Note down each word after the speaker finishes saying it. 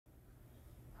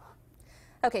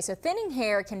Okay, so thinning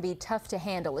hair can be tough to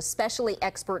handle, especially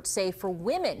experts say for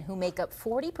women who make up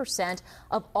 40%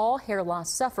 of all hair loss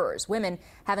sufferers. Women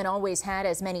haven't always had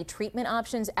as many treatment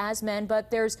options as men, but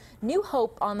there's new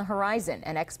hope on the horizon,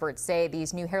 and experts say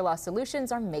these new hair loss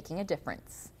solutions are making a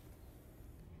difference.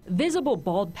 Visible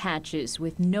bald patches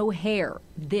with no hair.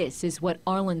 This is what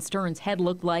Arlen Stern's head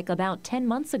looked like about 10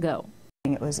 months ago.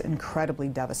 It was incredibly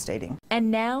devastating. And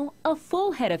now, a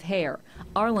full head of hair.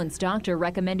 Arlen's doctor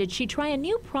recommended she try a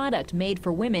new product made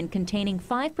for women containing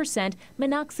 5%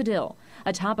 minoxidil,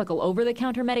 a topical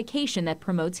over-the-counter medication that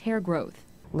promotes hair growth.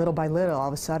 Little by little, all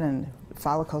of a sudden,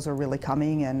 follicles are really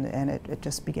coming and it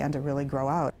just began to really grow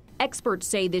out. Experts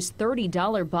say this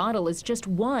 $30 bottle is just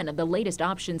one of the latest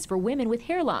options for women with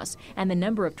hair loss, and the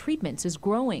number of treatments is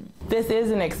growing. This is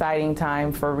an exciting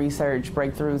time for research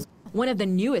breakthroughs. One of the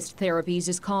newest therapies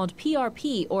is called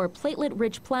PRP, or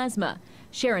platelet-rich plasma.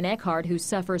 Sharon Eckhart, who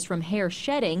suffers from hair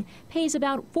shedding, pays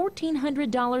about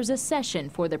 $1,400 a session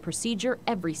for the procedure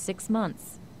every 6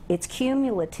 months. It's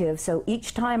cumulative, so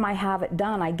each time I have it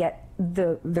done, I get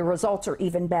the results are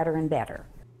even better and better.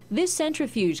 This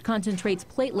centrifuge concentrates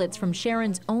platelets from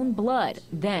Sharon's own blood,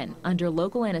 then, under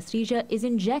local anesthesia, is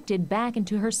injected back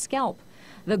into her scalp.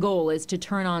 The goal is to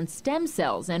turn on stem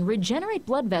cells and regenerate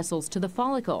blood vessels to the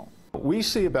follicle. We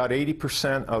see about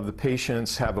 80% of the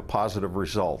patients have a positive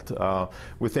result.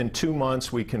 Within 2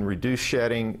 months, we can reduce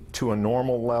shedding to a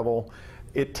normal level.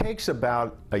 It takes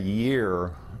about a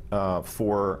year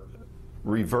for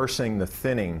reversing the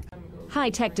thinning.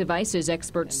 High-tech devices,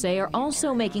 experts say, are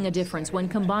also making a difference when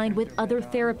combined with other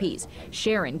therapies.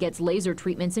 Sharon gets laser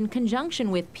treatments in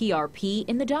conjunction with PRP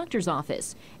in the doctor's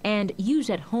office. And use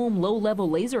at home low-level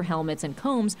laser helmets and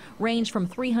combs range from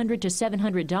 $300 to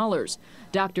 $700.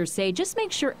 Doctors say just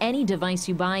make sure any device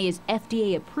you buy is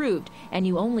FDA approved and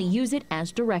you only use it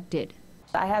as directed.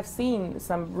 I have seen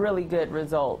some really good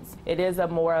results. It is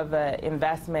more of an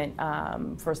investment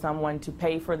for someone to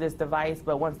pay for this device,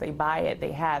 but once they buy it,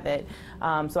 they have it.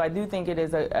 So I do think it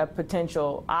is a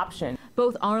potential option.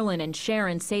 Both Arlen and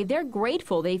Sharon say they're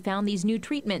grateful they found these new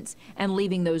treatments, and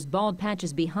leaving those bald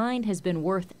patches behind has been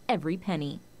worth every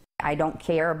penny. I don't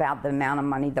care about the amount of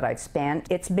money that I've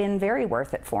spent. It's been very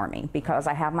worth it for me because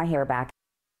I have my hair back.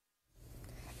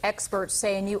 Experts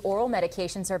say new oral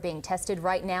medications are being tested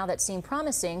right now that seem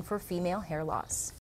promising for female hair loss.